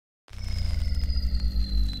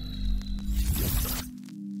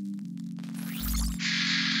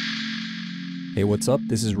Hey, what's up?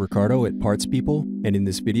 This is Ricardo at Parts People, and in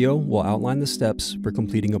this video, we'll outline the steps for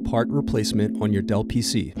completing a part replacement on your Dell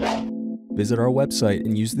PC. Visit our website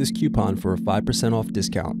and use this coupon for a 5% off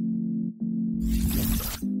discount.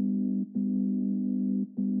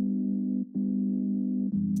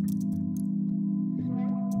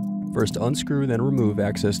 First, unscrew, then remove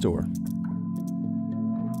access door.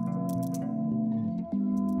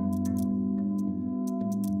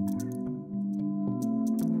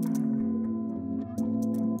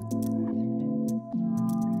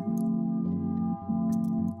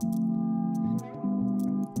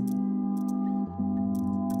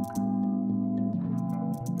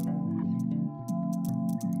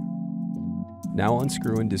 Now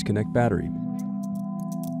unscrew and disconnect battery.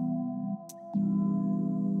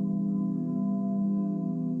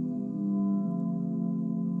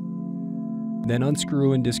 Then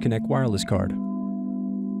unscrew and disconnect wireless card.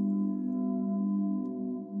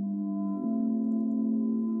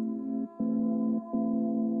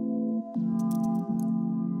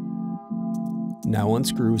 Now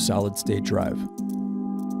unscrew solid-state drive.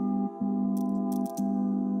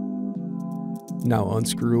 Now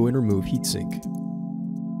unscrew and remove heatsink.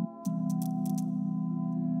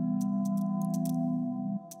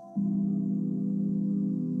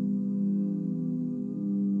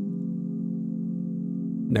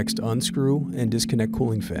 Next, unscrew and disconnect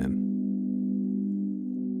cooling fan.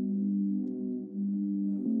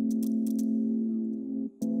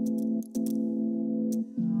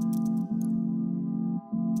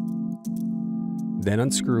 Then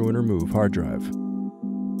unscrew and remove hard drive.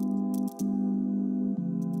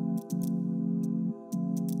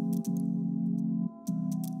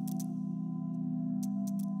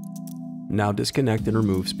 Now disconnect and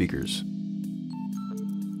remove speakers.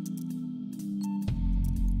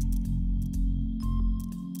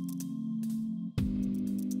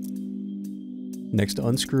 Next,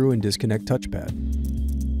 unscrew and disconnect touchpad.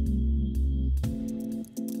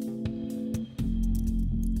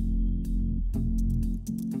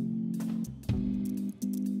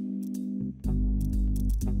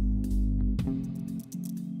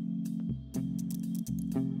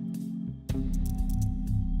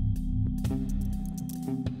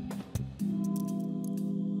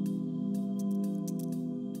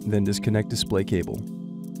 Then disconnect display cable.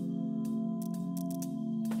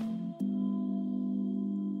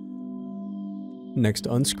 Next,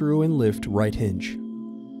 unscrew and lift right hinge.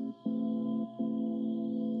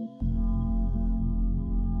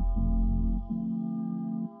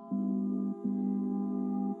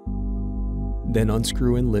 Then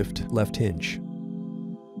unscrew and lift left hinge.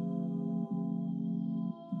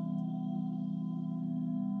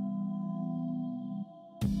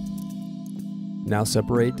 Now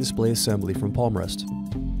separate display assembly from Palmrest.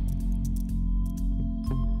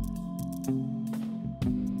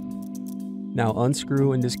 Now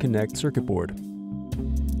unscrew and disconnect circuit board.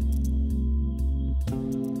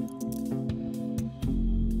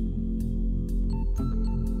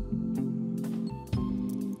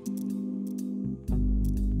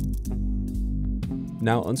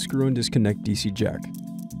 Now unscrew and disconnect DC jack.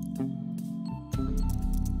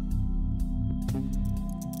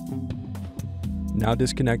 Now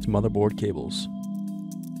disconnect motherboard cables.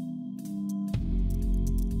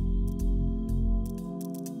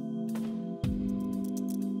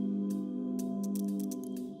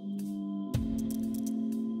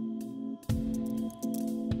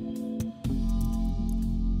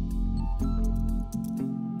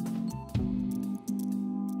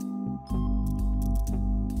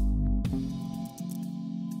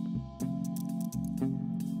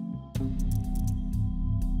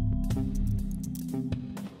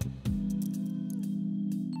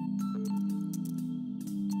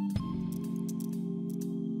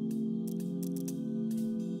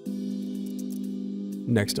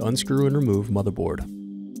 Next, unscrew and remove motherboard.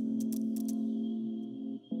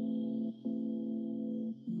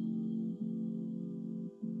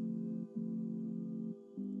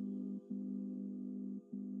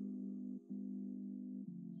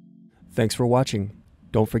 Thanks for watching.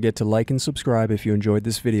 Don't forget to like and subscribe if you enjoyed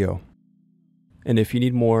this video. And if you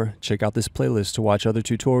need more, check out this playlist to watch other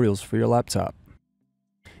tutorials for your laptop.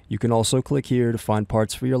 You can also click here to find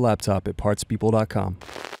parts for your laptop at partspeople.com.